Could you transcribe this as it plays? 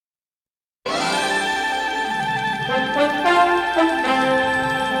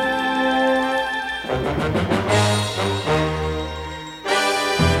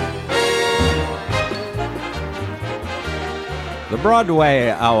Broadway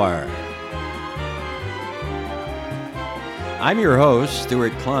Hour. I'm your host,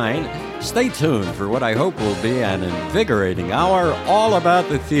 Stuart Klein. Stay tuned for what I hope will be an invigorating hour all about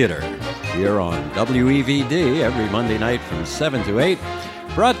the theater here on WEVD every Monday night from 7 to 8,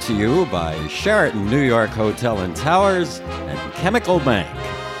 brought to you by Sheraton New York Hotel and Towers and Chemical Bank.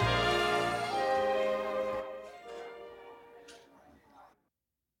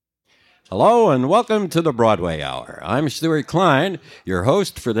 Hello and welcome to the Broadway Hour. I'm Stuart Klein, your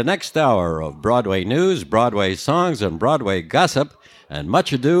host for the next hour of Broadway news, Broadway songs, and Broadway gossip, and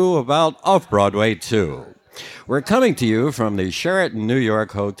much ado about Off-Broadway too. We're coming to you from the Sheraton New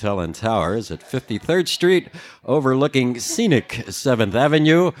York Hotel and Towers at 53rd Street, overlooking scenic 7th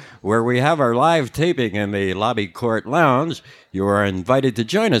Avenue, where we have our live taping in the Lobby Court Lounge. You are invited to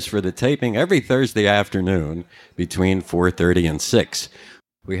join us for the taping every Thursday afternoon between 4:30 and 6.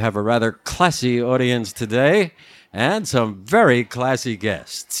 We have a rather classy audience today and some very classy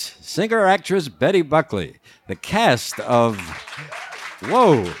guests. Singer-actress Betty Buckley, the cast of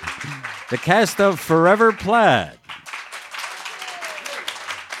Forever Plaid,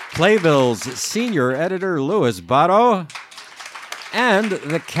 Playbill's senior editor Louis Botto, and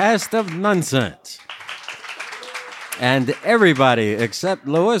the cast of Nonsense. And everybody except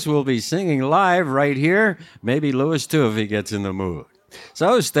Louis will be singing live right here. Maybe Louis too if he gets in the mood.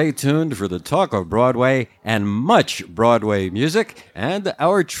 So stay tuned for the talk of Broadway and much Broadway music and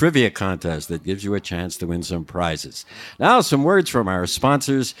our trivia contest that gives you a chance to win some prizes. Now some words from our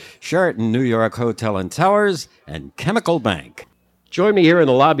sponsors, Sheraton New York Hotel and Towers and Chemical Bank. Join me here in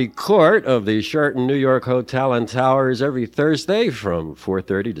the lobby court of the Sheraton New York Hotel and Towers every Thursday from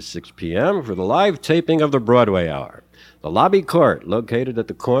 4:30 to 6 p.m. for the live taping of the Broadway Hour. The lobby court, located at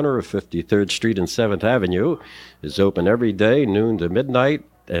the corner of 53rd Street and 7th Avenue, is open every day, noon to midnight,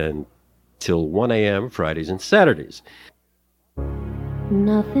 and till 1 a.m. Fridays and Saturdays.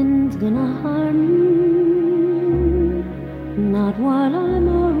 Nothing's gonna harm you, not while I'm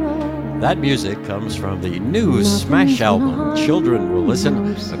around. That music comes from the new Smash album, Children Will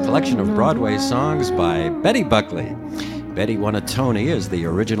Listen, a collection of Broadway songs by Betty Buckley. Betty won a Tony as the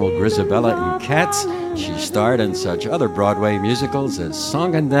original Grizabella in Cats. She starred in such other Broadway musicals as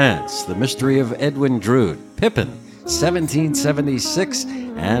Song and Dance, The Mystery of Edwin Drood, Pippin, 1776,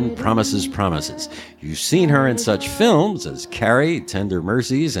 and Promises, Promises. You've seen her in such films as Carrie, Tender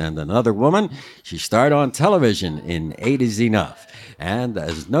Mercies, and Another Woman. She starred on television in 8 Is Enough. And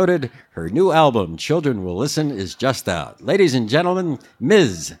as noted, her new album, Children Will Listen, is just out. Ladies and gentlemen,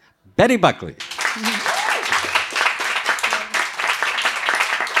 Ms. Betty Buckley.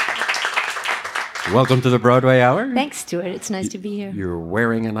 Welcome to the Broadway Hour. Thanks, Stuart. It's nice to be here. You're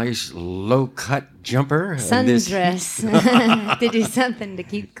wearing a nice low-cut jumper. Sundress. To do something to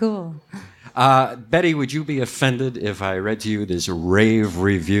keep cool. Betty, would you be offended if I read to you this rave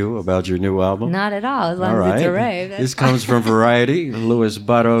review about your new album? Not at all, as long as it's a rave. This comes from Variety, Louis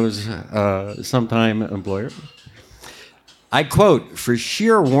Botto's sometime employer. I quote, "For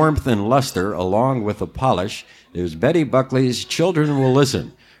sheer warmth and luster, along with the polish, there's Betty Buckley's Children Will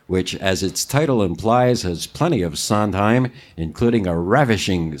Listen, which, as its title implies, has plenty of Sondheim, including a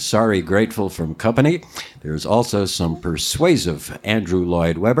ravishing Sorry Grateful from Company. There's also some persuasive Andrew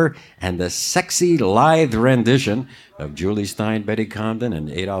Lloyd Webber and a sexy, lithe rendition of Julie Stein, Betty Comden, and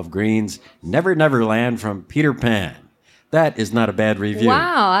Adolph Green's Never Never Land from Peter Pan." That is not a bad review.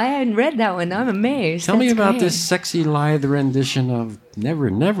 Wow, I hadn't read that one. I'm amazed. Tell me about great. this sexy, lithe rendition of Never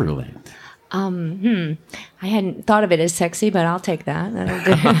Never Land. I hadn't thought of it as sexy, but I'll take that. That'll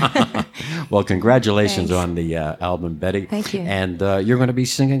do. Well, congratulations Thanks. on the album, Betty. Thank you. And you're going to be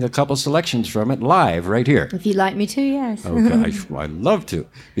singing a couple selections from it live right here. If you'd like me to, yes. Okay, I'd love to.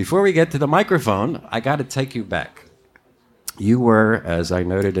 Before we get to the microphone, I got to take you back. You were, as I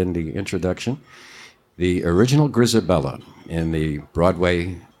noted in the introduction, the original Grizabella in the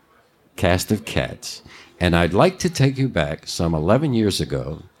Broadway cast of Cats. And I'd like to take you back some 11 years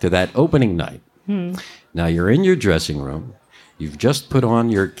ago to that opening night. Now, you're in your dressing room. You've just put on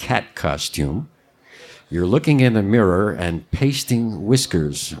your cat costume. You're looking in the mirror and pasting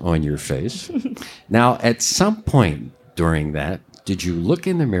whiskers on your face. Now, at some point during that, did you look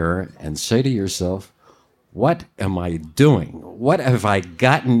in the mirror and say to yourself, what am I doing? What have I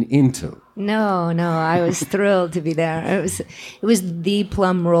gotten into? No, I was thrilled to be there. It was the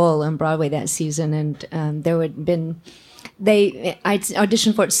plum role on Broadway that season, and there had been I'd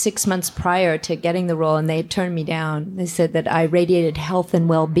auditioned for it 6 months prior to getting the role, and they had turned me down. They said that I radiated health and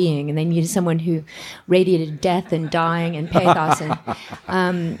well-being, and they needed someone who radiated death and dying and pathos.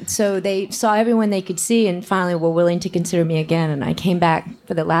 And so they saw everyone they could see, and finally were willing to consider me again. And I came back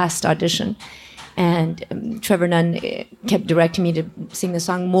for the last audition. And Trevor Nunn kept directing me to sing the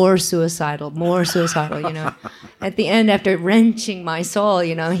song more suicidal, you know. At the end, after wrenching my soul,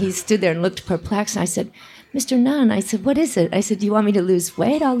 you know, he stood there and looked perplexed. And I said, Mr. Nunn, I said, what is it? I said, do you want me to lose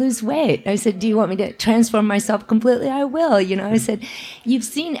weight? I'll lose weight. I said, do you want me to transform myself completely? I will. You know, I said, you've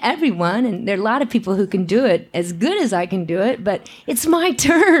seen everyone, and there are a lot of people who can do it as good as I can do it, but it's my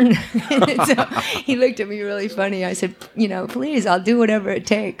turn. So he looked at me really funny. I said, you know, please, I'll do whatever it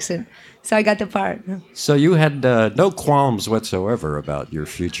takes. And so I got the part. So you had no qualms whatsoever about your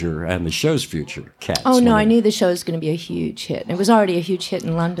future and the show's future, Cats. Oh, no, I knew the show was going to be a huge hit. It was already a huge hit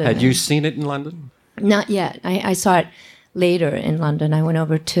in London. Had you seen it in London? Not yet. I saw it later in London. I went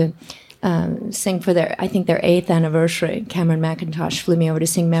over to sing for their 8th anniversary. Cameron McIntosh flew me over to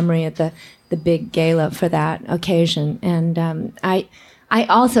sing Memory at the big gala for that occasion. And I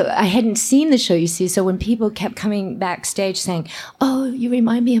hadn't seen the show, you see, so when people kept coming backstage saying, oh, you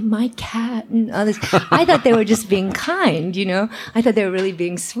remind me of my cat and all this, I thought they were just being kind, you know. I thought they were really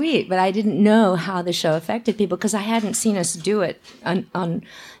being sweet, but I didn't know how the show affected people because I hadn't seen us do it on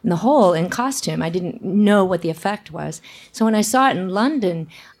the whole in costume. I didn't know what the effect was. So when I saw it in London,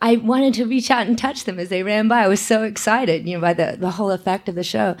 I wanted to reach out and touch them as they ran by. I was so excited, you know, by the whole effect of the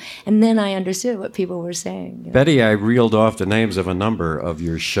show. And then I understood what people were saying. You know? Betty, I reeled off the names of a number of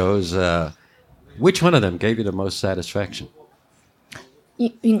your shows. Which one of them gave you the most satisfaction?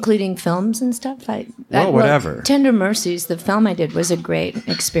 Including films and stuff? Whatever. Tender Mercies, the film I did, was a great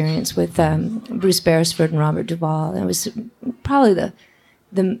experience with Bruce Beresford and Robert Duvall. It was probably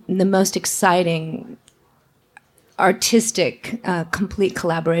the most exciting artistic complete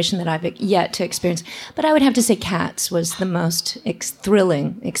collaboration that I've yet to experience. But I would have to say Cats was the most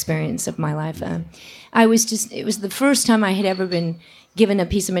thrilling experience of my life. It was the first time I had ever been given a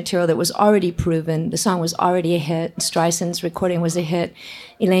piece of material that was already proven. The song was already a hit. Streisand's recording was a hit.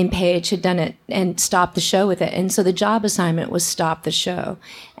 Elaine Page had done it and stopped the show with it. And so the job assignment was stop the show.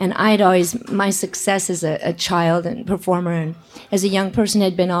 And my success as a child and performer and as a young person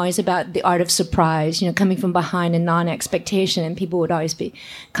had been always about the art of surprise, you know, coming from behind and non-expectation. And people would always be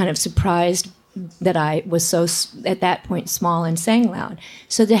kind of surprised that I was so, at that point, small and sang loud.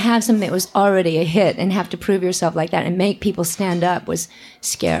 So to have something that was already a hit and have to prove yourself like that and make people stand up was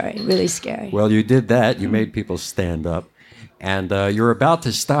scary, really scary. Well, you did that. You made people stand up. And you're about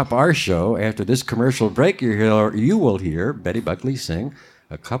to stop our show. After this commercial break, you will hear Betty Buckley sing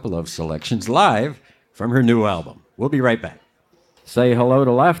a couple of selections live from her new album. We'll be right back. Say hello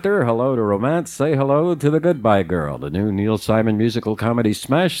to laughter, hello to romance, say hello to The Goodbye Girl, the new Neil Simon musical comedy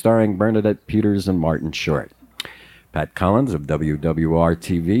smash starring Bernadette Peters and Martin Short. Pat Collins of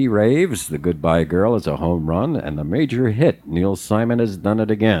WWR-TV raves The Goodbye Girl is a home run and a major hit. Neil Simon has done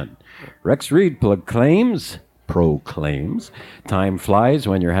it again. Rex Reed proclaims, time flies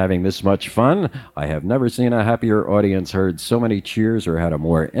when you're having this much fun. I have never seen a happier audience, heard so many cheers, or had a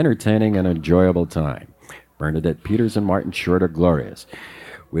more entertaining and enjoyable time. Bernadette Peters and Martin Short are glorious.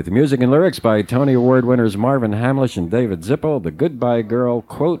 With music and lyrics by Tony Award winners Marvin Hamlish and David Zippel, The Goodbye Girl,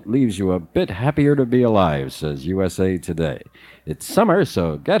 quote, leaves you a bit happier to be alive, says USA Today. It's summer,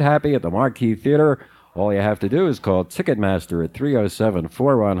 so get happy at the Marquee Theater. All you have to do is call Ticketmaster at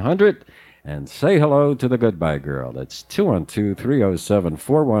 307-4100 and say hello to The Goodbye Girl. That's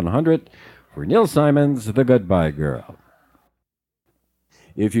 212-307-4100 for Neil Simon's The Goodbye Girl.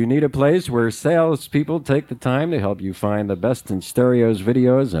 If you need a place where salespeople take the time to help you find the best in stereos,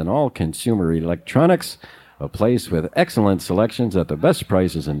 videos, and all consumer electronics, a place with excellent selections at the best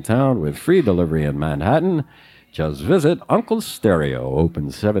prices in town with free delivery in Manhattan, just visit Uncle Stereo,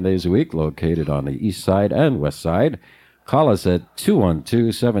 open 7 days a week, located on the east side and west side. Call us at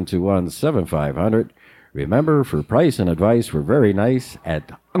 212-721-7500. Remember, for price and advice, we're very nice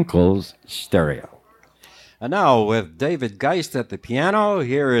at Uncle's Stereo. And now, with David Geist at the piano,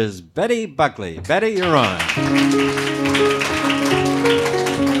 here is Betty Buckley. Betty, you're on.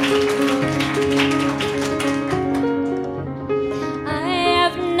 I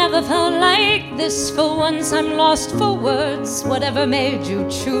have never felt like this. For once I'm lost for words. Whatever made you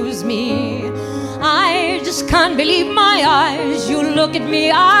choose me? I just can't believe my eyes. You look at me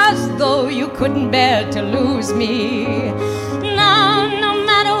as though you couldn't bear to lose me. Now, no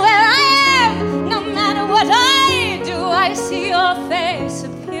matter where I am, no matter what I do, I see your face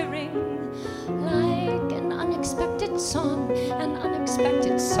appearing like an unexpected song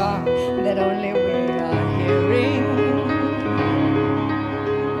that only we are hearing.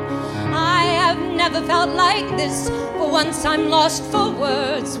 I have never felt like this. For once I'm lost for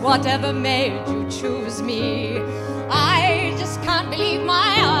words. Whatever made you choose me? I just can't believe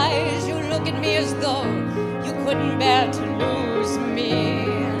my eyes. You look at me as though you couldn't bear to lose me.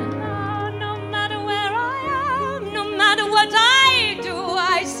 No matter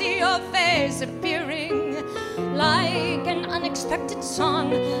disappearing like an unexpected song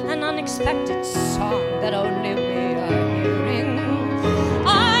that only we are hearing.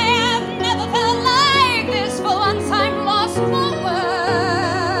 I have never felt like this. For once I'm lost for words.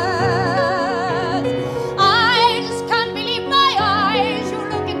 I just can't believe my eyes. You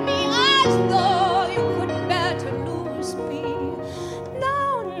look at me as though you couldn't bear to lose me.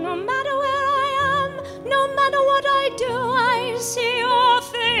 Now, no matter where I am, no matter what I do, I see your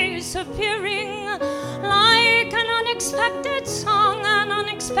face appearing like an unexpected song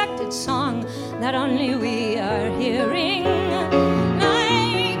that only we are hearing.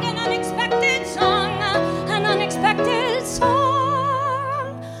 Like an unexpected song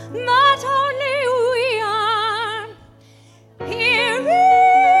that only we are hearing.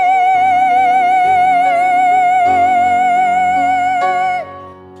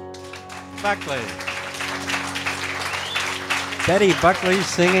 Buckley. Betty Buckley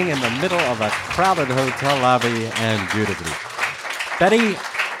singing in the middle of a crowded hotel lobby and beautifully. Betty,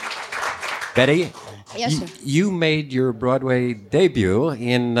 Yes, sir. you made your Broadway debut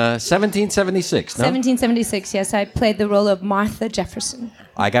in 1776, no? 1776, yes. I played the role of Martha Jefferson.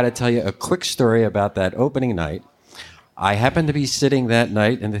 I got to tell you a quick story about that opening night. I happened to be sitting that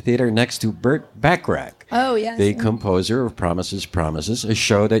night in the theater next to Burt Bacharach, Oh, yes. the composer of Promises, Promises, a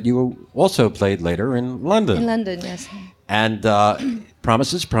show that you also played later in London. In London, yes. And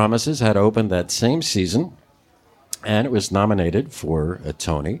Promises, Promises had opened that same season, and it was nominated for a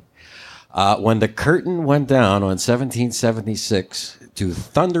Tony. When the curtain went down on 1776 to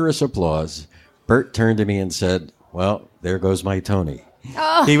thunderous applause, Bert turned to me and said, "Well, there goes my Tony."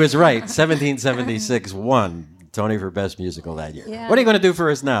 Oh. He was right. 1776 won Tony for Best Musical that year. Yeah. What are you going to do for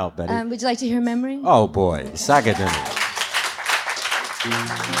us now, Betty? Would you like to hear Memory? Oh, boy. Sock it to me.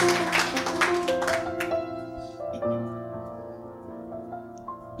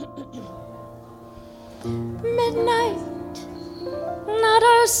 Midnight, not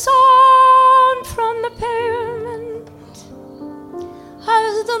a sound from the pavement,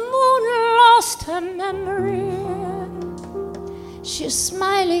 as the moon lost her memory. She's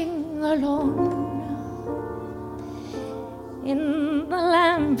smiling alone in the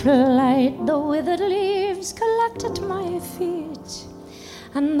lamplight. The withered leaves collect at my feet,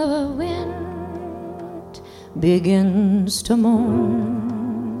 and the wind begins to moan.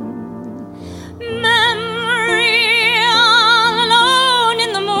 Memory, all alone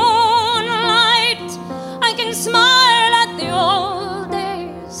in the moonlight, I can smile at the old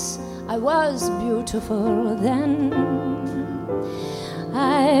days. I was beautiful then.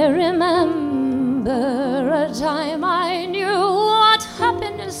 I remember a time I knew what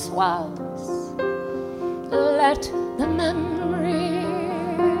happiness was. Let the memory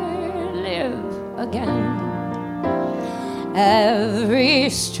live again. Every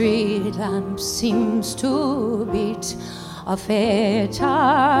street lamp seems to beat a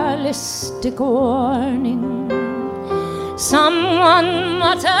fatalistic warning. Someone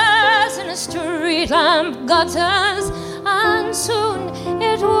mutters in a street lamp gutters, and soon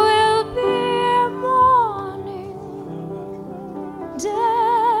it will be morning.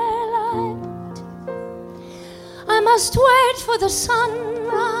 Daylight. I must wait for the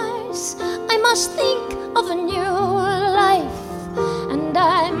sunrise. I must think of a new life, and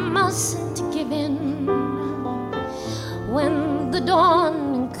I mustn't give in. When the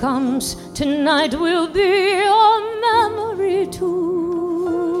dawn comes, tonight will be a memory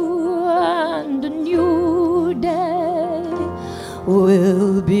too, and a new day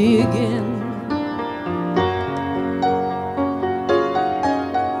will begin.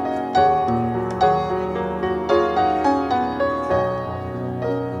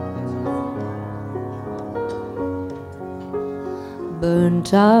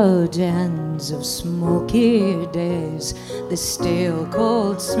 Burnt out ends of smoky days, the stale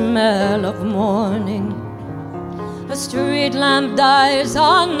cold smell of morning. A street lamp dies,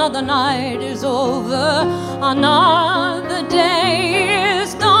 another night is over, another day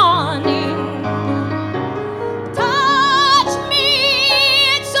is dawning. Touch me,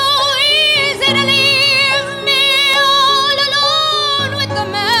 it's so easy to leave me all alone with the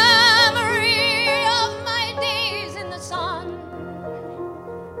memory of my days in the sun.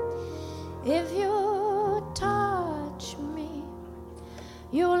 If you touch me,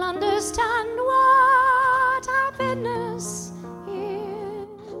 you'll understand what happiness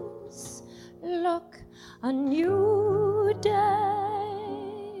is. Look, a new day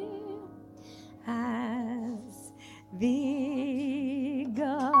has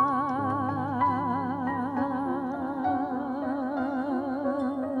begun.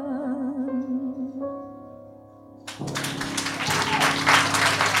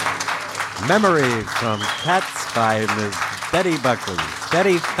 Memory from Cats by Ms. Betty Buckley.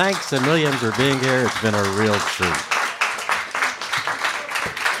 Betty, thanks a million for being here. It's been a real treat.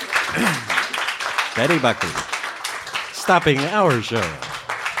 Betty Buckley, stopping our show.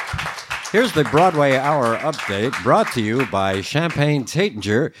 Here's the Broadway Hour update brought to you by Champagne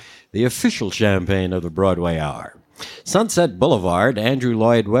Taittinger, the official champagne of the Broadway Hour. Sunset Boulevard, Andrew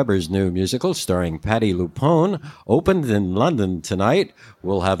Lloyd Webber's new musical starring Patti LuPone, opened in London tonight.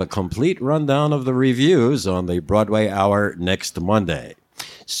 We'll have a complete rundown of the reviews on the Broadway Hour next Monday.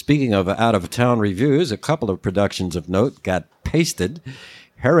 Speaking of out-of-town reviews, a couple of productions of note got pasted.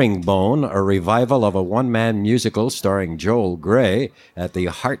 Herringbone, a revival of a one-man musical starring Joel Grey at the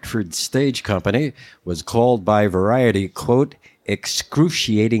Hartford Stage Company, was called by Variety, quote,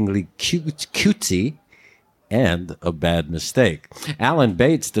 excruciatingly cutesy, and a bad mistake. Alan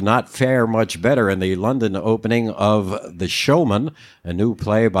Bates did not fare much better in the London opening of The Showman, a new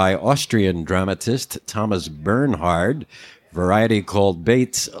play by Austrian dramatist Thomas Bernhard. Variety called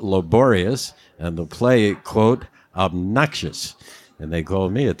Bates laborious, and the play, quote, obnoxious. And they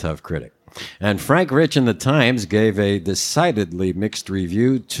called me a tough critic. And Frank Rich in the Times gave a decidedly mixed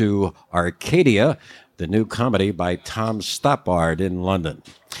review to Arcadia, the new comedy by Tom Stoppard in London.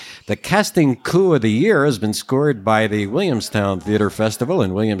 The casting coup of the year has been scored by the Williamstown Theater Festival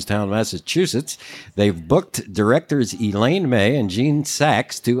in Williamstown, Massachusetts. They've booked directors Elaine May and Gene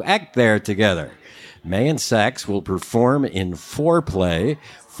Saks to act there together. May and Saks will perform in four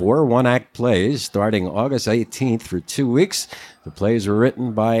one-act plays starting August 18th for 2 weeks. The plays were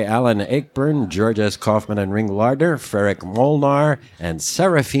written by Alan Ayckbourn, George S. Kaufman and Ring Lardner, Ferric Molnar, and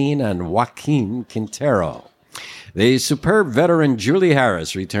Seraphine and Joaquin Quintero. The superb veteran Julie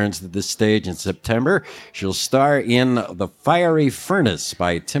Harris returns to the stage in September. She'll star in The Fiery Furnace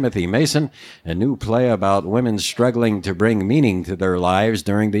by Timothy Mason, a new play about women struggling to bring meaning to their lives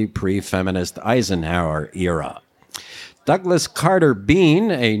during the pre-feminist Eisenhower era. Douglas Carter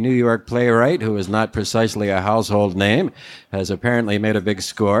Beane, a New York playwright who is not precisely a household name, has apparently made a big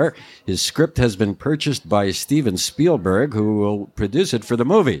score. His script has been purchased by Steven Spielberg, who will produce it for the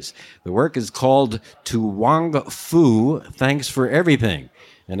movies. The work is called To Wong Fu, Thanks for Everything.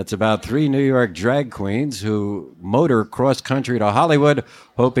 And it's about 3 New York drag queens who motor cross-country to Hollywood,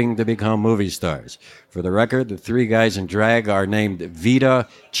 hoping to become movie stars. For the record, the 3 guys in drag are named Vida,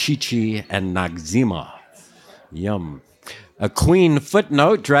 Chi-Chi, and Nagzima. Yum. A Queen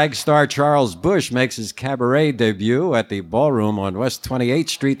footnote, drag star Charles Busch makes his cabaret debut at the Ballroom on West 28th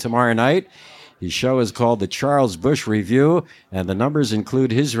Street tomorrow night. His show is called The Charles Busch Review, and the numbers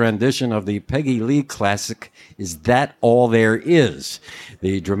include his rendition of the Peggy Lee classic, Is That All There Is?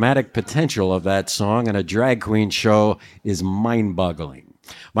 The dramatic potential of that song in a drag queen show is mind-boggling.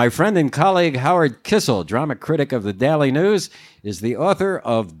 My friend and colleague Howard Kissel, drama critic of the Daily News, is the author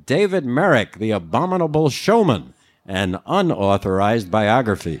of David Merrick, The Abominable Showman, an unauthorized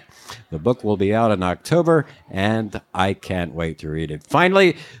biography. The book will be out in October, and I can't wait to read it.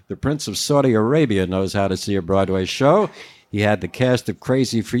 Finally, the Prince of Saudi Arabia knows how to see a Broadway show. He had the cast of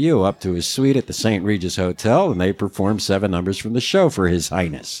Crazy for You up to his suite at the St. Regis Hotel, and they performed 7 numbers from the show for His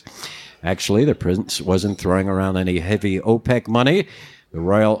Highness. Actually, the Prince wasn't throwing around any heavy OPEC money. The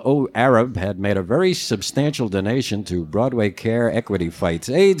Royal Arab had made a very substantial donation to Broadway Care Equity Fights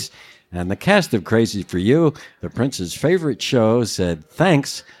AIDS, and the cast of Crazy for You, the Prince's favorite show, said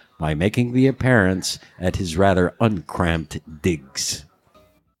thanks by making the appearance at his rather uncramped digs.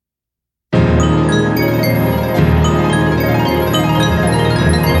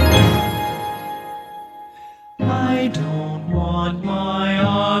 I don't want my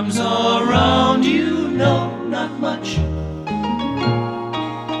arms around you, no, not much.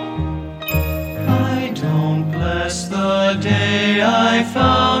 I don't bless the day I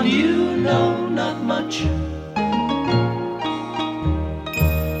found you, no, not much.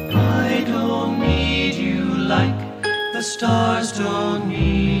 I don't need you like the stars don't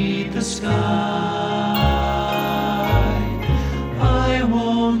need the sky. I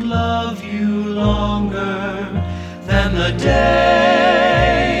won't love you longer than the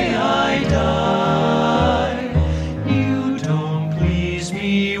day I die. You don't please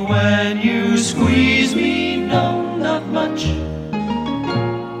me when you squeeze me, no, not much.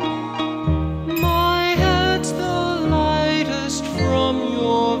 My head's the lightest from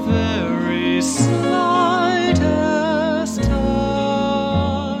your very slightest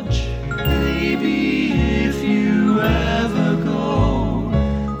touch. Baby, if you ever go,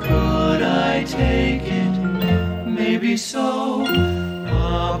 could I take it? Maybe so,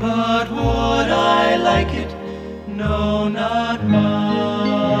 but would I like it? No, not much.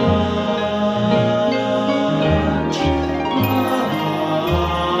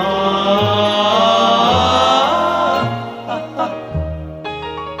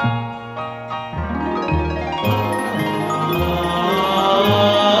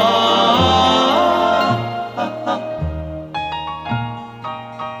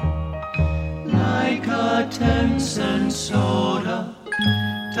 10-cent soda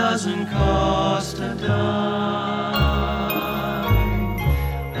doesn't cost a dime.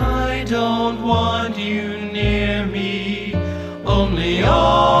 I don't want you near me, only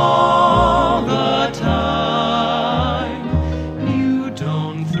all the time. You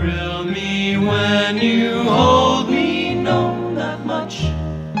don't thrill me when you hold me, no, not much.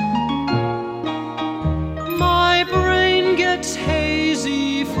 My brain gets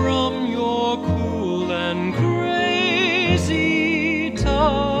hazy from your cool and crazy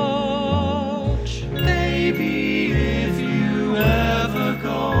touch. Baby, if you ever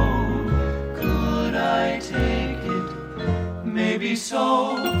go, could I take it? Maybe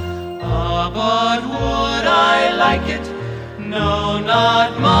so. But would I like it? No,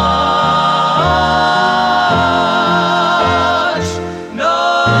 not much. No,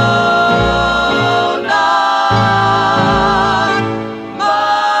 not much.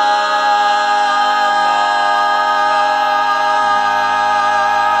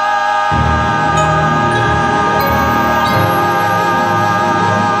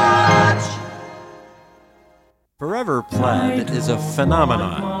 Forever Plaid is a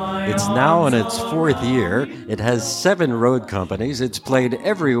phenomenon. It's now in its fourth year. It has 7 road companies. It's played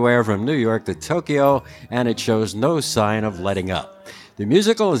everywhere from New York to Tokyo, and it shows no sign of letting up. The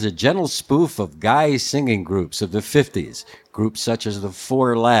musical is a gentle spoof of guy singing groups of the 50s, groups such as the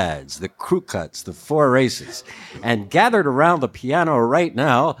Four Lads, the Crew Cuts, the Four Races. And gathered around the piano right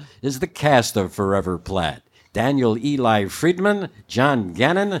now is the cast of Forever Plaid. Daniel Eli Friedman, John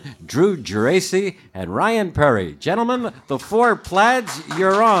Gannon, Drew Geraci, and Ryan Perry. Gentlemen, the Four Plaids,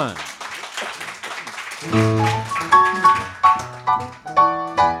 you're on.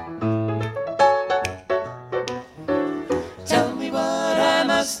 Tell me what I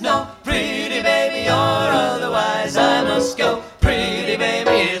must know, pretty baby, or otherwise I must go. Pretty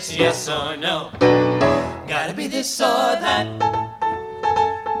baby, it's yes or no. Gotta be this or that.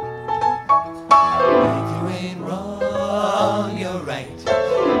 If you ain't wrong, you're right.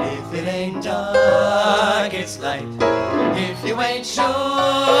 If it ain't dark, it's light. If you ain't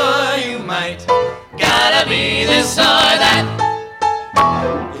sure, you might. Gotta be this or that.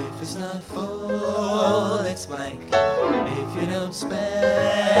 If it's not full, it's blank. If you don't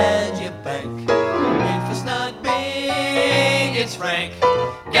spend your bank. If it's not big, it's frank.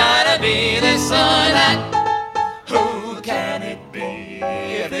 Gotta be this or that. Who can it be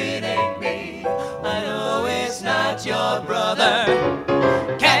if it ain't me? I know it's not your brother.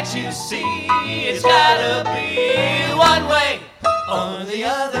 Can't you see it's gotta be one way or the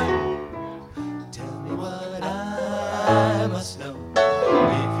other? Tell me what I must know.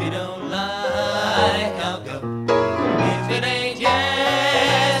 If you don't like, I'll go. If it ain't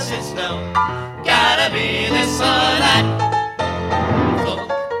yes, it's no. Gotta be this or that. Full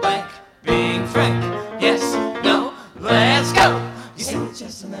blank, being frank. Yes, no, let's go. You say it's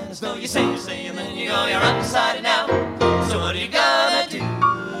yes and then it's no. You say, and then you go. You're undecided now. So what are you gonna do?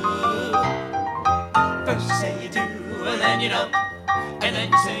 First you say you do, and then you don't. And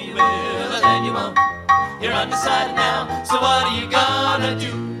then you say you will, and then you won't. You're undecided now. So what are you gonna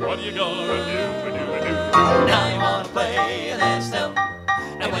do? What are you gonna do? Now you wanna play, and then it's no.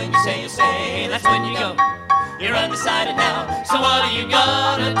 And when you say, that's when you go. You're undecided now. So what are you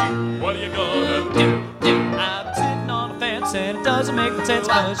gonna do? What are you gonna do? I've been sitting on a fence and it doesn't make no sense,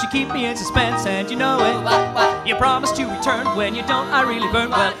 cause you keep me in suspense and you know it. You promised to return, when you don't I really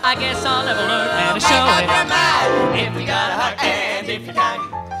burn. Well, I guess I'll never learn how to show it. If you got a heart and if you're kind,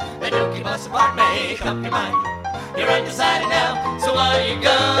 then don't keep us apart, make up your mind. You're undecided now, so what are you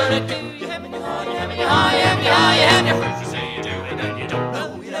gonna do? You hem and you haw, you hem and you haw, you hem and you haw, you hem. First you say you do, and then you don't,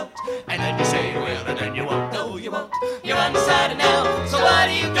 no you don't. And then you say you will, and then you won't, no you won't. You're undecided now, so what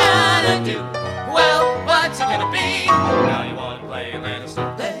are you gonna do? Well, what's it gonna be? Now you wanna play and let us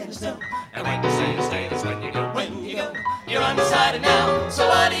know, And when you say you stay, that's when you go, You're undecided now, so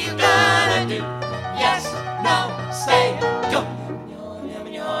what are you gonna do? Yes, no, stay, go.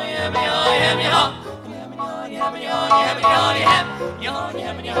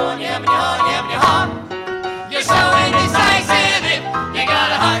 You're so indecisive if you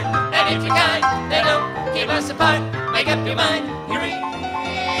got a heart, and if you're kind, then don't keep us apart. Make up your mind, you're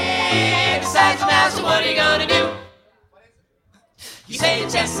indecisive now, so what are you gonna do? You say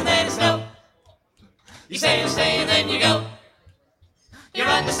it's yes and then it's no. You say you stay and then you go. You're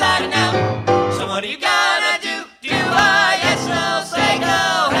undecided now, so what are you gonna do? Do I yes, no, say go,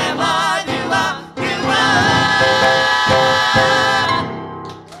 am I, do I,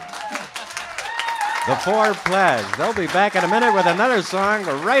 The Four Plaids. They'll be back in a minute with another song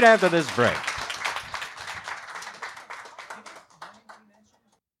right after this break.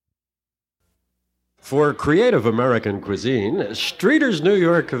 For creative American cuisine, Streeter's New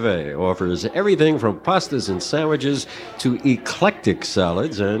York Cafe offers everything from pastas and sandwiches to eclectic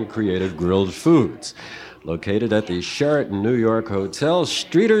salads and creative grilled foods. Located at the Sheraton New York Hotel,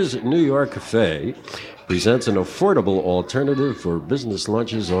 Streeter's New York Cafe presents an affordable alternative for business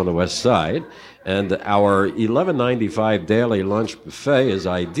lunches on the West Side, and our $11.95 daily lunch buffet is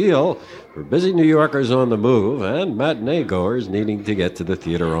ideal for busy New Yorkers on the move and matinee goers needing to get to the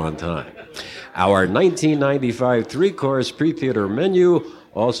theater on time. Our $19.95 three-course pre-theater menu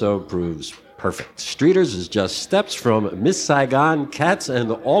also proves perfect. Streeter's is just steps from Miss Saigon, Cats,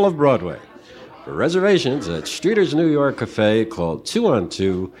 and all of Broadway. For reservations at Streeter's New York Cafe, call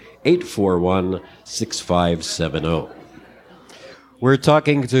 212-841-6570. We're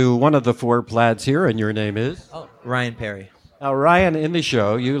talking to one of the four plaids here, and your name is? Oh, Ryan Perry. Now, Ryan, in the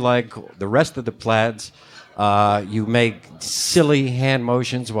show, you, like the rest of the plaids, you make silly hand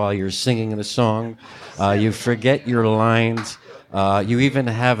motions while you're singing the song. You forget your lines. You even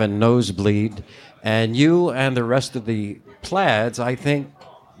have a nosebleed. And you and the rest of the plaids, I think,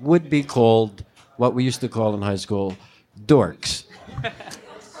 would be called what we used to call in high school dorks.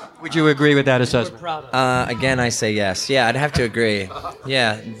 Would you agree with that assessment? Again, I say yes. Yeah, I'd have to agree.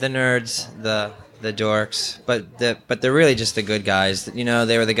 Yeah, the nerds, the dorks, but they're really just the good guys. You know,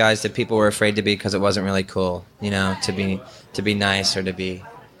 they were the guys that people were afraid to be because it wasn't really cool. You know, to be nice or to be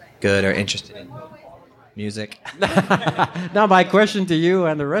good or interested in music. Now, my question to you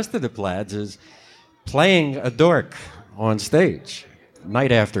and the rest of the plaids is, playing a dork on stage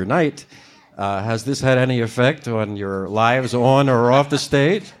night after night, has this had any effect on your lives on or off the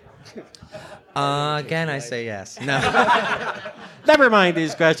stage? Again, I say yes. No. Never mind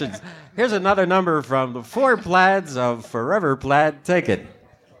these questions. Here's another number from the four plaids of Forever Plaid. Take it.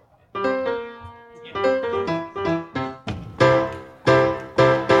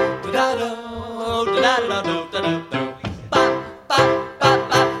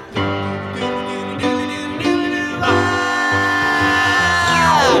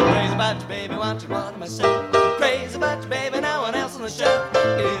 Crazy about you, baby, no one else on the show.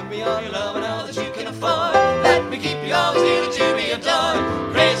 Give me all your love and all that you can afford. Let me keep you always here that you be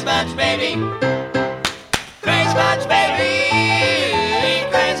adored. Crazy about you, baby. Crazy about you, baby.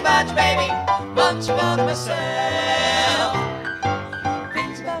 Crazy about you, baby. Want you all to myself.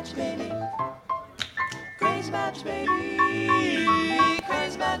 Crazy about you, baby. Crazy about you, baby.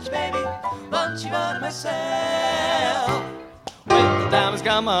 Crazy about you, baby. Want you all to myself. When the time has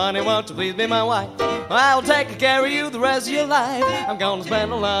come, honey, won't you please be my wife? I'll take care of you the rest of your life. I'm gonna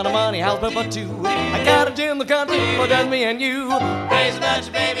spend a lot of money, house bill for two. I got a deal in the country for just me and you. Crazy about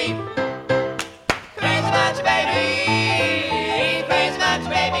you, baby. Crazy about you, baby. Crazy about you,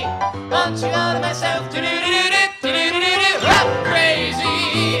 baby. Want you all to myself. Do-do-do-do-do-do-do-do. I'm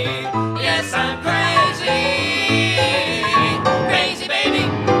crazy. Yes, I'm crazy. Crazy, baby.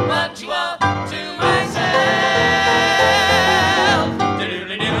 Want you all to myself.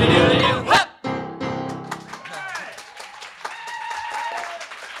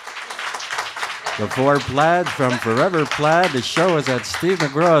 The four plaids from Forever Plaid. The show is at Steve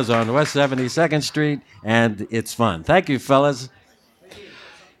McGraw's on West 72nd Street, and it's fun. Thank you, fellas.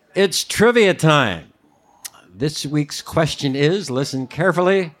 It's trivia time. This week's question is, listen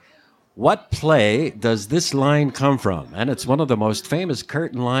carefully, what play does this line come from? And it's one of the most famous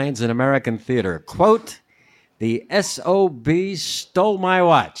curtain lines in American theater. Quote, "The SOB stole my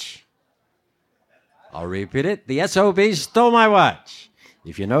watch." I'll repeat it. The SOB stole my watch.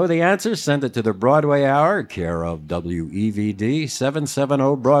 If you know the answer, send it to the Broadway Hour, care of WEVD,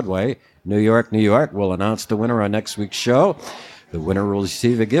 770 Broadway, New York, New York. We'll announce the winner on next week's show. The winner will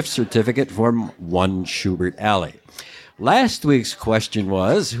receive a gift certificate from 1 Schubert Alley. Last week's question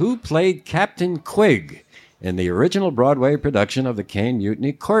was, who played Captain Quig in the original Broadway production of the Caine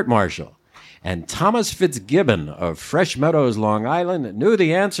Mutiny Court-Martial? And Thomas Fitzgibbon of Fresh Meadows, Long Island, knew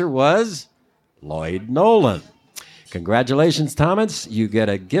the answer was Lloyd Nolan. Congratulations, Thomas. You get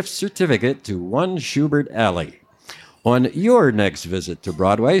a gift certificate to 1 Schubert Alley. On your next visit to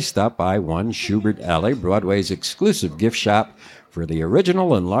Broadway, stop by 1 Schubert Alley, Broadway's exclusive gift shop for the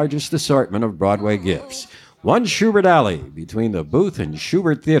original and largest assortment of Broadway gifts. 1 Schubert Alley, between the Booth and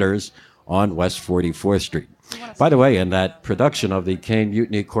Schubert Theaters on West 44th Street. By the way, in that production of the Caine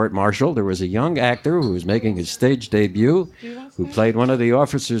Mutiny Court-Martial, there was a young actor who was making his stage debut who played one of the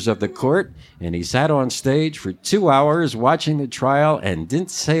officers of the court, and he sat on stage for 2 hours watching the trial and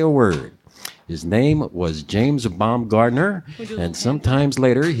didn't say a word. His name was James Baumgartner, and sometimes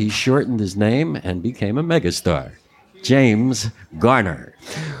later he shortened his name and became a megastar. James Garner.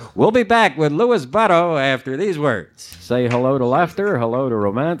 We'll be back with Louis Botto after these words. Say hello to laughter, hello to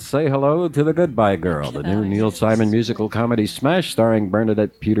romance, say hello to The Goodbye Girl, the new Neil Simon musical comedy smash starring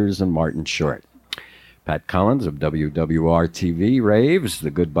Bernadette Peters and Martin Short. Pat Collins of WWR-TV raves The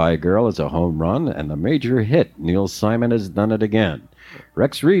Goodbye Girl is a home run and the major hit. Neil Simon has done it again.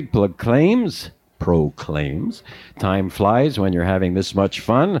 Rex Reed proclaims, time flies when you're having this much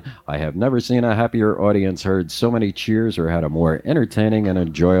fun. I have never seen a happier audience, heard so many cheers, or had a more entertaining and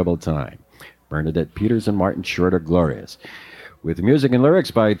enjoyable time. Bernadette Peters and Martin Short are glorious. With music and lyrics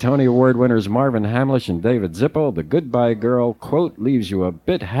by Tony Award winners Marvin Hamlish and David Zippel, The Goodbye Girl, quote, leaves you a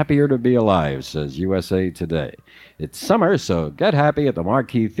bit happier to be alive, says USA Today. It's summer, so get happy at the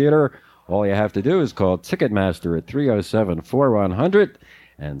Marquee Theater. All you have to do is call Ticketmaster at 307-4100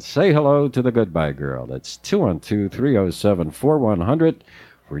 and say hello to The Goodbye Girl. That's 212-307-4100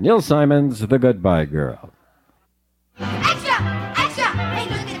 for Neil Simon's The Goodbye Girl. Extra! Extra! Hey,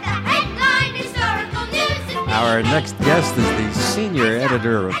 look at that headline! Historical news! Our next guest is the senior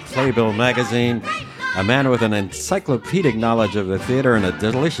editor of Playbill magazine, a man with an encyclopedic knowledge of the theater and a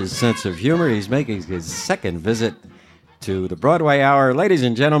delicious sense of humor. He's making his second visit to the Broadway Hour. Ladies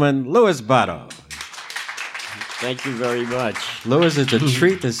and gentlemen, Louis Botto. Thank you very much. Louis, it's a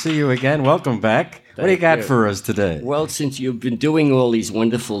treat to see you again. Welcome back. What do you got for us today? Well, since you've been doing all these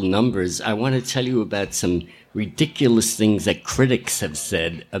wonderful numbers, I want to tell you about some ridiculous things that critics have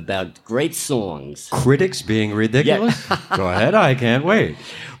said about great songs. Critics being ridiculous? Yeah. Go ahead, I can't wait.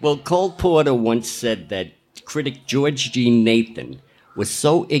 Well, Cole Porter once said that critic George G. Nathan was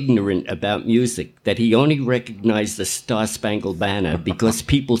so ignorant about music that he only recognized the Star-Spangled Banner because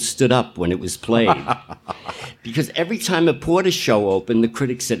people stood up when it was played. Because every time a Porter show opened, the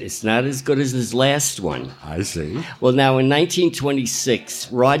critics said, it's not as good as his last one. I see. Well, now, in 1926,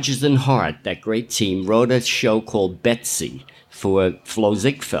 Rodgers and Hart, that great team, wrote a show called Betsy for Flo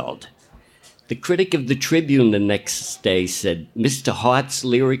Ziegfeld. The critic of the Tribune the next day said, Mr. Hart's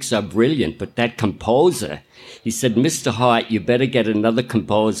lyrics are brilliant, but that composer, he said, Mr. Hart, you better get another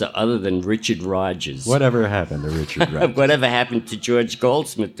composer other than Richard Rodgers. Whatever happened to Richard Rodgers? Whatever happened to George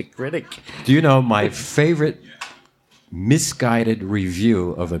Goldsmith, the critic? Do you know my favorite misguided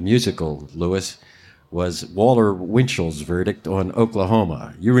review of a musical, Louis, was Walter Winchell's verdict on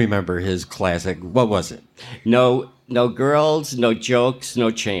Oklahoma. You remember his classic, what was it? No girls, no jokes,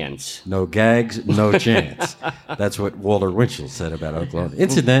 no chance. No gags, no chance. That's what Walter Winchell said about Oklahoma.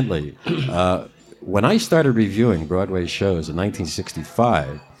 Incidentally, when I started reviewing Broadway shows in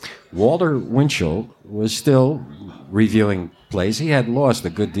 1965, Walter Winchell was still reviewing plays. He had lost a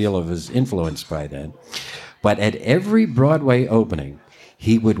good deal of his influence by then. But at every Broadway opening,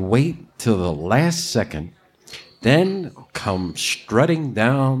 he would wait till the last second, then come strutting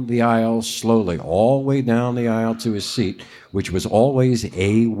down the aisle slowly, all the way down the aisle to his seat, which was always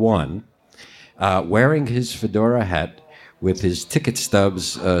A1, wearing his fedora hat with his ticket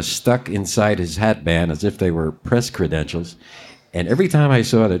stubs stuck inside his hatband as if they were press credentials. And every time I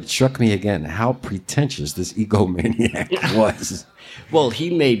saw it, it struck me again how pretentious this egomaniac was. Well, he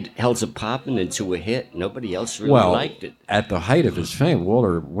made Elsa Poppin into a hit. Nobody else really liked it. At the height of his fame,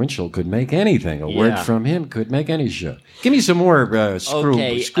 Walter Winchell could make anything. A word from him could make any show. Give me some more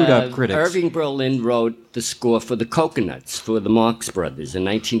screwed up critics. Irving Berlin wrote the score for the Coconuts for the Marx Brothers in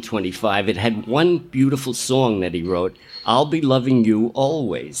 1925. It had one beautiful song that he wrote, I'll Be Loving You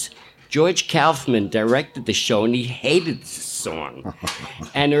Always. George Kaufman directed the show, and he hated the song.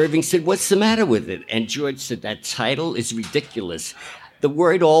 And Irving said, what's the matter with it? And George said, that title is ridiculous. The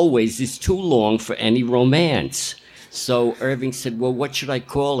word always is too long for any romance. So Irving said, well, what should I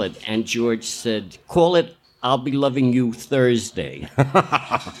call it? And George said, call it I'll Be Loving You Thursday.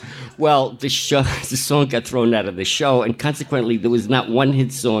 Well, the song got thrown out of the show, and consequently, there was not one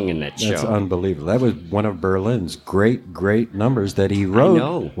hit song in that show. That's unbelievable. That was one of Berlin's great numbers that he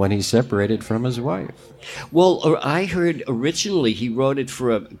wrote when he separated from his wife. Well, I heard originally he wrote it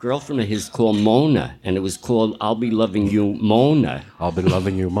for a girlfriend of his called Mona, and it was called I'll Be Loving You, Mona. I'll Be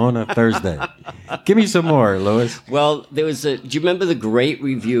Loving You, Mona, Thursday. Give me some more, Louis. Well, do you remember the great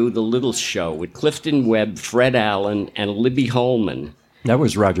review, The Little Show, with Clifton Webb, Fred Allen, and Libby Holman? That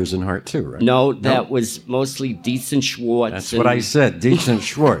was Rodgers and Hart, too, right? No, that was mostly Dietz and Schwartz. That's what I said, Dietz and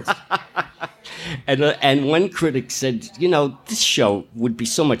Schwartz. And one critic said, this show would be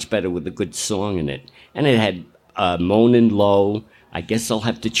so much better with a good song in it. And it had Moanin' Low, I Guess I'll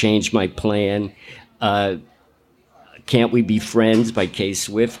Have to Change My Plan, Can't We Be Friends by Kay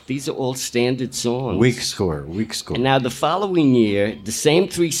Swift. These are all standard songs. Weak score. And now the following year, the same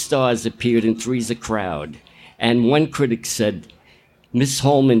three stars appeared in Three's a Crowd. And one critic said, Miss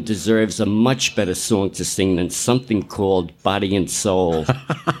Holman deserves a much better song to sing than something called Body and Soul.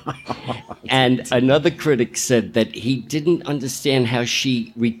 And another critic said that he didn't understand how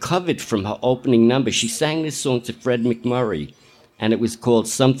she recovered from her opening number. She sang this song to Fred McMurray, and it was called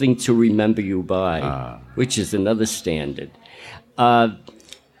Something to Remember You By, which is another standard. One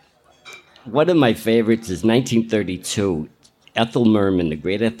of my favorites is 1932. Ethel Merman, the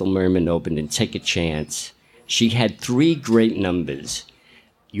great Ethel Merman, opened in Take a Chance. She had 3 great numbers.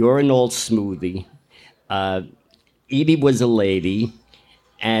 You're an Old Smoothie, Edie Was a Lady,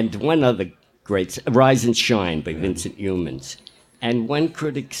 and one other great, Rise and Shine by Vincent Youmans. And one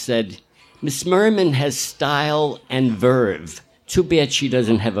critic said, Miss Merman has style and verve. Too bad she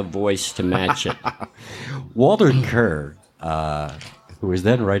doesn't have a voice to match it. Walter Kerr, who was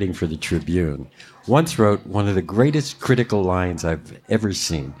then writing for the Tribune, once wrote one of the greatest critical lines I've ever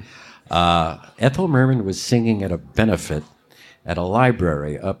seen. Ethel Merman was singing at a benefit at a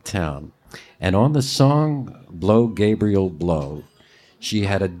library uptown, and on the song Blow Gabriel Blow, she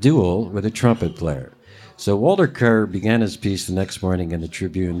had a duel with a trumpet player. So Walter Kerr began his piece the next morning in the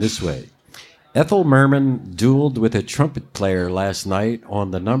Tribune this way: Ethel Merman dueled with a trumpet player last night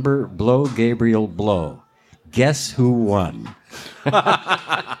on the number Blow Gabriel Blow. Guess who won?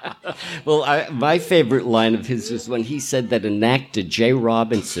 Well, my favorite line of his was when he said that an actor, Jay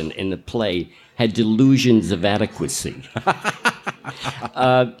Robinson, in the play, had delusions of adequacy.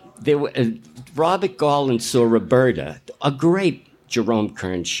 Robert Garland saw Roberta, a great Jerome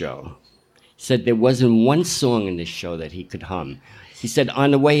Kern show. Said there wasn't one song in this show that he could hum. He said on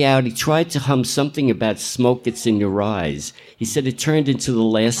the way out, he tried to hum something about smoke gets in your eyes. He said it turned into the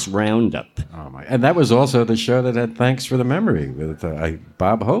last roundup. Oh my! And that was also the show that had Thanks for the Memory with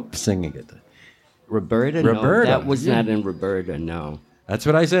Bob Hope singing it. Roberta? No, that was not in Roberta, no. That's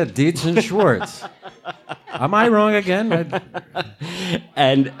what I said, Dietz and Schwartz. Am I wrong again?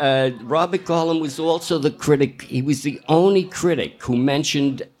 And Robert Garland was also the critic. He was the only critic who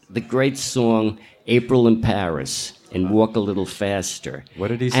mentioned the great song April in Paris and Walk a Little Faster. What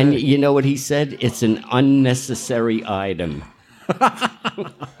did he say? And you know what he said? It's an unnecessary item.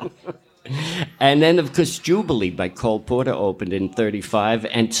 And then, of course, Jubilee by Cole Porter opened in 1935,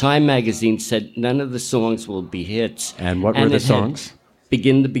 and Time magazine said none of the songs will be hits. And what were the songs?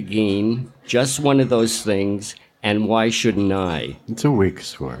 Begin to Begin, Just One of Those Things, and Why Shouldn't I? It's a weak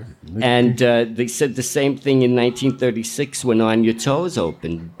score. And they said the same thing in 1936 when On Your Toes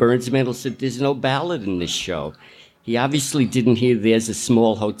opened. Burns Mantle said there's no ballad in this show. He obviously didn't hear There's a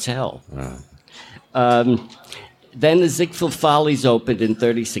Small Hotel. Then the Ziegfeld Follies opened in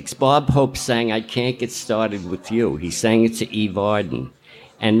 1936. Bob Hope sang I Can't Get Started With You. He sang it to Eve Arden.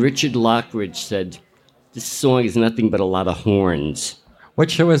 And Richard Lockridge said, this song is nothing but a lot of horns. What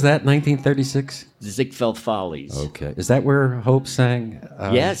show was that, 1936? The Ziegfeld Follies. Okay. Is that where Hope sang?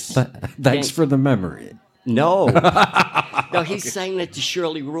 Yes. Thanks for the memory. No. No, he sang that to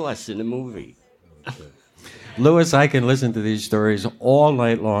Shirley Ross in the movie. Louis, I can listen to these stories all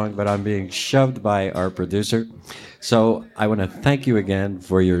night long, but I'm being shoved by our producer. So I want to thank you again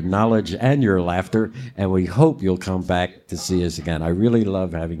for your knowledge and your laughter, and we hope you'll come back to see us again. I really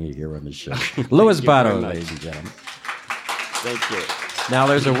love having you here on the show. Louis Botto, ladies and gentlemen. Thank you. Now,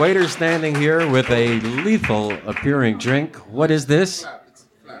 there's a waiter standing here with a lethal appearing drink. What is this? It's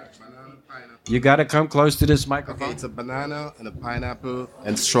a flat banana, pineapple. You got to come close to this microphone. Okay, it's a banana and a pineapple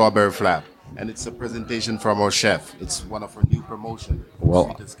and strawberry flap. And it's a presentation from our chef. It's one of our new promotions. Well,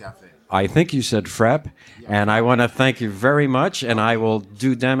 Sweetest Cafe. I think you said frap, and I want to thank you very much, and I will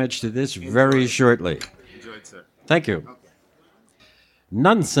do damage to this very shortly. Enjoy it, sir. Thank you. Okay.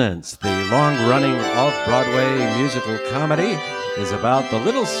 Nonsense, the long-running off-Broadway musical comedy, is about the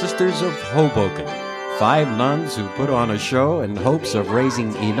Little Sisters of Hoboken, 5 nuns who put on a show in hopes of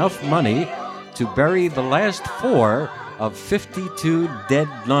raising enough money to bury the last 4 of 52 dead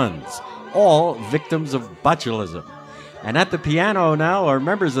nuns, all victims of botulism. And at the piano now are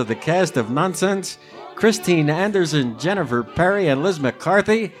members of the cast of Nonsense, Christine Anderson, Jennifer Perry, and Liz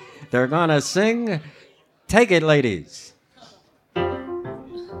McCarthy. They're going to sing Take It, Ladies.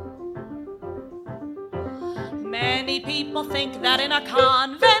 Many people think that in a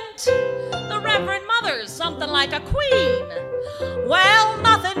convent, the Reverend Mother's something like a queen. Well,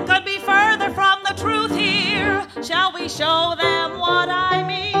 nothing could be further from the truth here. Shall we show them what I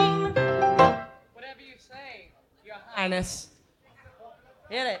mean? Whatever you say, Your Highness.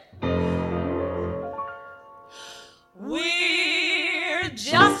 Hit it. We're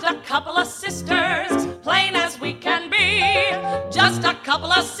just a couple of sisters, plain as we can be. Just a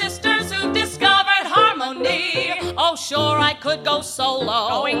couple of sisters who discovered harmony. Oh, sure I could go solo.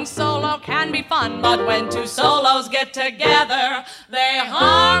 Going solo can be fun, But when two solos get together, they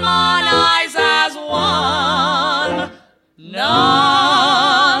harmonize as one.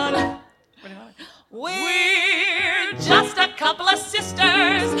 None. We're just a couple of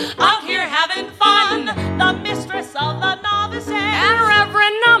sisters out here having fun. The mistress of the novices and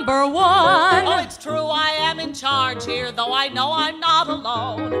Reverend number one. Oh, it's true, I am in charge here, though I know I'm not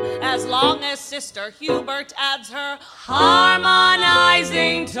alone. As long as Sister Hubert adds her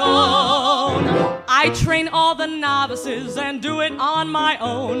harmonizing tone. I train all the novices and do it on my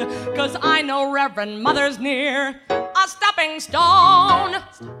own, 'cause I know Reverend Mother's near a stepping stone.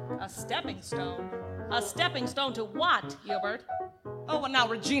 A stepping stone? A stepping stone to what, Hubert? Oh, well, now,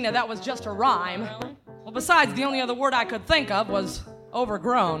 Regina, that was just a rhyme. Well, besides, the only other word I could think of was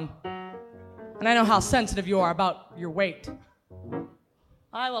overgrown. And I know how sensitive you are about your weight.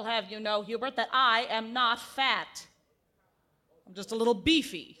 I will have you know, Hubert, that I am not fat. I'm just a little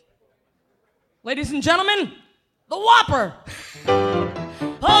beefy. Ladies and gentlemen, the Whopper!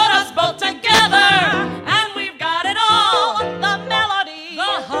 Put us both together, and we've got it all. The melody, the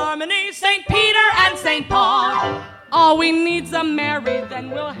harmony, St. Peter and St. Paul. All we need's a Mary, then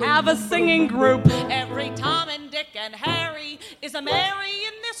we'll have a singing group. Every Tom and Dick and Harry is a Mary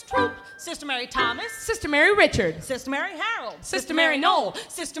in this troupe. Sister Mary Thomas, Sister Mary Richard, Sister Mary Harold, Sister Mary Knoll,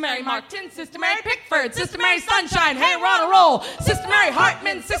 Sister Mary Martin, Sister Mary Pickford, Sister Mary Sunshine, hey, we're on a roll. Sister Mary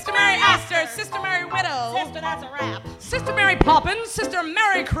Hartman, Sister Mary Astor, Sister Mary Widow. Sister, that's a wrap. Sister Mary Poppins, Sister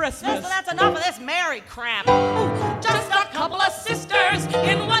Merry Christmas. Sister, that's enough of this Mary crap. Ooh, just a couple of sisters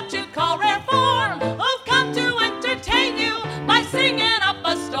in what you'd call rare form, who've come to entertain you by singing up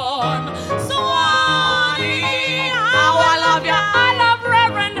a storm. Swanee, how I love ya, I love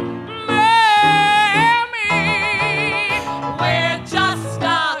Reverend Mammy. We're just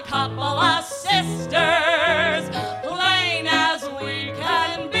a couple of sisters, plain as we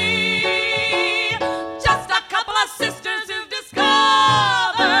can be. Just a couple of sisters who've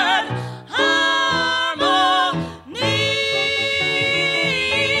discovered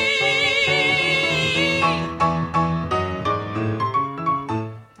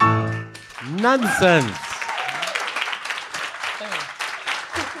Nonsense.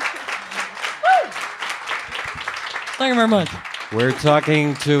 Thank you very much. We're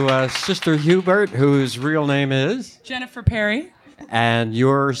talking to Sister Hubert, whose real name is? Jennifer Perry. And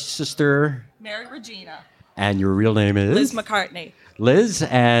your sister? Mary Regina. And your real name is? Liz McCartney. Liz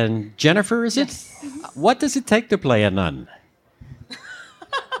and Jennifer, is Yes. it? What does it take to play a nun?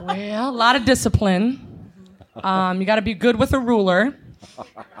 Well, a lot of discipline. You got to be good with a ruler.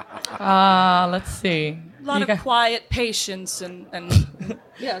 Let's see. A lot of quiet patience and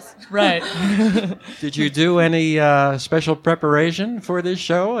yes. Right. Did you do any special preparation for this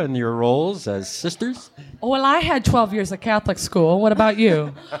show and your roles as sisters? Oh, well, I had 12 years of Catholic school. What about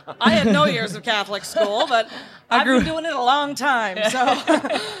you? I had no years of Catholic school, but I've been doing it a long time. So,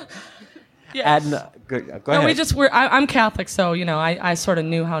 yes. And go ahead. No, I'm Catholic, so I sort of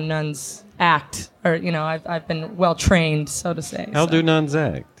knew how nuns act, or I've been well trained, so to say. How do nuns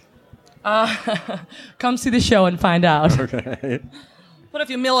act? Come see the show and find out. Okay. But if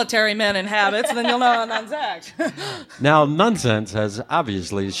you're military men in habits, then you'll know how nuns act. Now, Nonsense has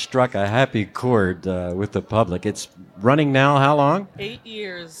obviously struck a happy chord with the public. It's running now how long? 8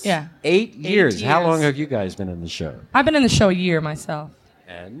 years. Yeah. 8 years. 8 years. How long have you guys been in the show? I've been in the show a year myself.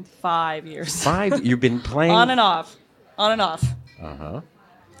 And? 5 years. 5? You've been playing? On and off. On and off. Uh-huh.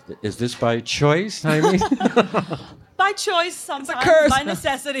 Is this by choice, I mean? By choice sometimes. By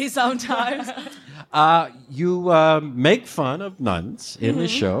necessity sometimes. You make fun of nuns in the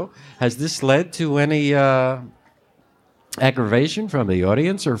show. Has this led to any aggravation from the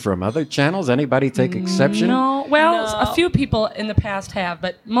audience or from other channels? Anybody take exception? No. Well, a few people in the past have,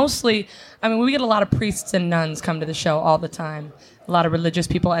 but mostly, we get a lot of priests and nuns come to the show all the time. A lot of religious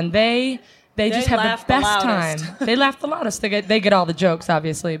people, and they just have the best time. They laugh the loudest. They get all the jokes,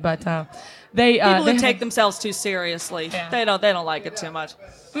 obviously, but people who take themselves too seriously. Yeah. They don't like it too much.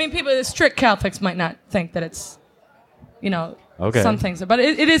 People, strict Catholics might not think that it's, okay. Some things. But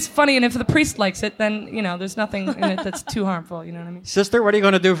it is funny, and if the priest likes it, then there's nothing in it that's too harmful. You know what I mean? Sister, what are you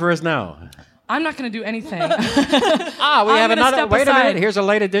going to do for us now? I'm not going to do anything. We have another. Wait a minute. Here's a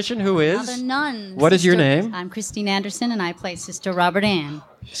late addition. Who is? Another nun. What is your name? I'm Christine Anderson, and I play Sister Robert Ann.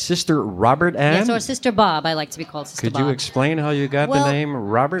 Sister Robert Ann? Yes, or Sister Bob. I like to be called Sister Bob. Could you explain how you got the name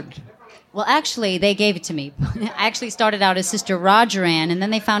Robert? Well, actually, they gave it to me. I actually started out as Sister Roger Ann, and then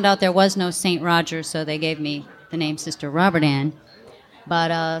they found out there was no Saint Roger, so they gave me the name Sister Robert Ann.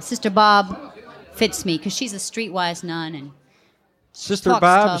 But Sister Bob fits me because she's a streetwise nun and Sister talks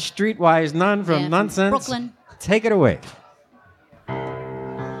Bob, tough. streetwise nun from From Nonsense. Brooklyn. Take it away.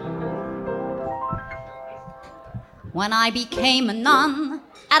 When I became a nun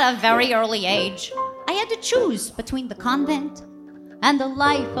at a very early age, I had to choose between the convent and the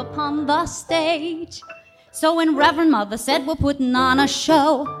life upon the stage. So when Reverend Mother said we're putting on a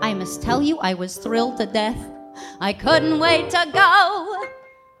show, I must tell you I was thrilled to death. I couldn't wait to go.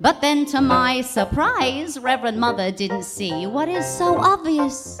 But then to my surprise, Reverend Mother didn't see what is so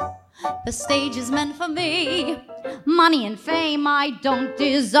obvious. The stage is meant for me. Money and fame I don't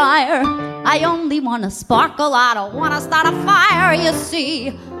desire. I only want to sparkle, I don't want to start a fire, you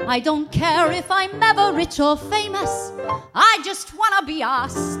see. I don't care if I'm ever rich or famous. I just want to be a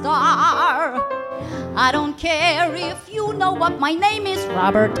star. I don't care if you know what my name is,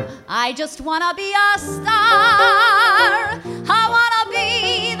 Robert. I just want to be a star. I want to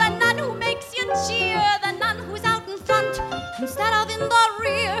be the nun who makes you cheer, the nun who's out in front instead of in the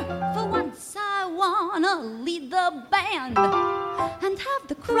rear. For once I want to lead the band and have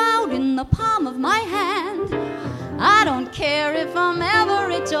the crowd in the palm of my hand. I don't care if I'm ever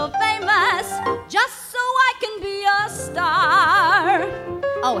rich or famous, just so I can be a star.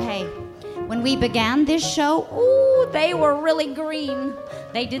 Oh, hey, when we began this show, ooh, they were really green.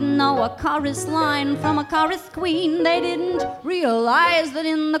 They didn't know a chorus line from a chorus queen. They didn't realize that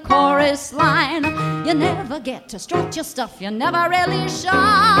in the chorus line, you never get to strut your stuff, you never really shine.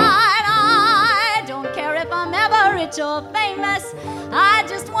 I don't care if I'm ever rich or famous, I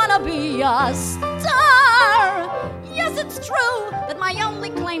just want to be a star. Yes, it's true that my only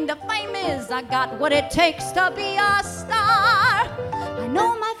claim to fame is I got what it takes to be a star. I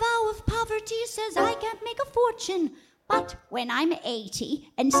know my vow of poverty says I can't make a fortune, but when I'm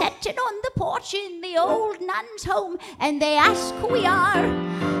 80 and sitting on the porch in the old nun's home and they ask who we are,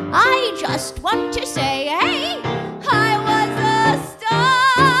 I just want to say, hey, I was a star.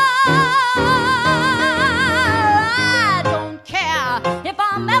 I don't care if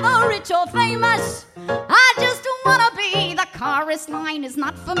I'm ever rich or famous, I just want to be. The chorus line is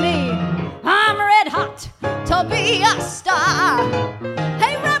not for me. I'm red hot to be a star.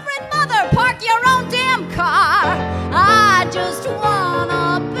 Hey, Reverend Mother, park your own damn car. I just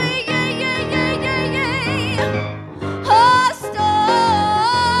wanna be a star.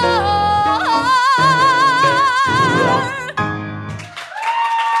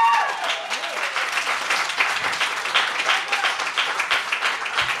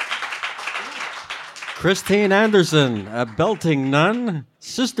 Christine Anderson, a belting nun,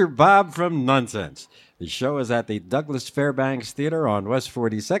 Sister Bob from Nonsense. The show is at the Douglas Fairbanks Theater on West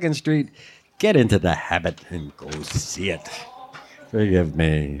 42nd Street. Get into the habit and go see it. Forgive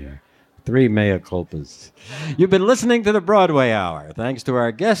me. 3 mea culpas. You've been listening to the Broadway Hour. Thanks to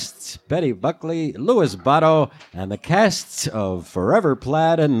our guests, Betty Buckley, Louis Botto, and the casts of Forever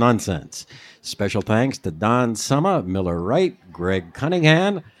Plaid and Nonsense. Special thanks to Don Summer, Miller Wright, Greg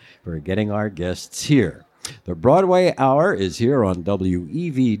Cunningham for getting our guests here. The Broadway Hour is here on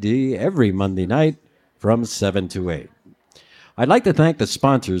WEVD every Monday night from 7 to 8. I'd like to thank the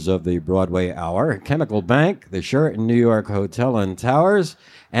sponsors of the Broadway Hour, Chemical Bank, the Sheraton New York Hotel and Towers,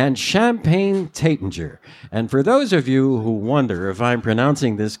 and Champagne Taittinger. And for those of you who wonder if I'm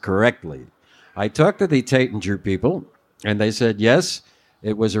pronouncing this correctly, I talked to the Taittinger people, and they said yes,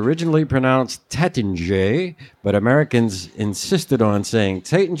 it was originally pronounced Taittinger, but Americans insisted on saying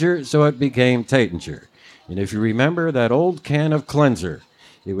Taittinger, so it became Taittinger. And if you remember that old can of cleanser,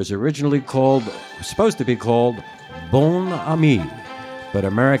 it was originally supposed to be called Bon Ami, but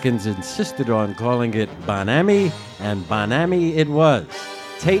Americans insisted on calling it Bon Ami, and Bon Ami it was.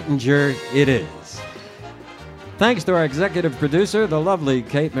 Taittinger it is. Thanks to our executive producer, the lovely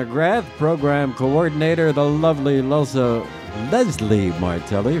Kate McGrath, program coordinator, the lovely Leslie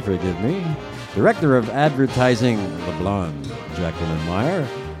Martelli, forgive me, director of advertising, the blonde Jacqueline Meyer,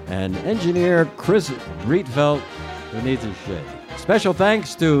 and engineer Chris Breitfeld, who needs a shave. Special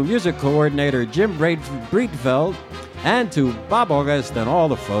thanks to music coordinator Jim Breitfeld and to Bob August and all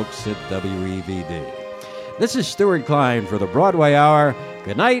the folks at WEVD. This is Stuart Klein for the Broadway Hour.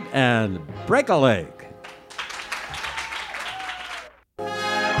 Good night and break a leg.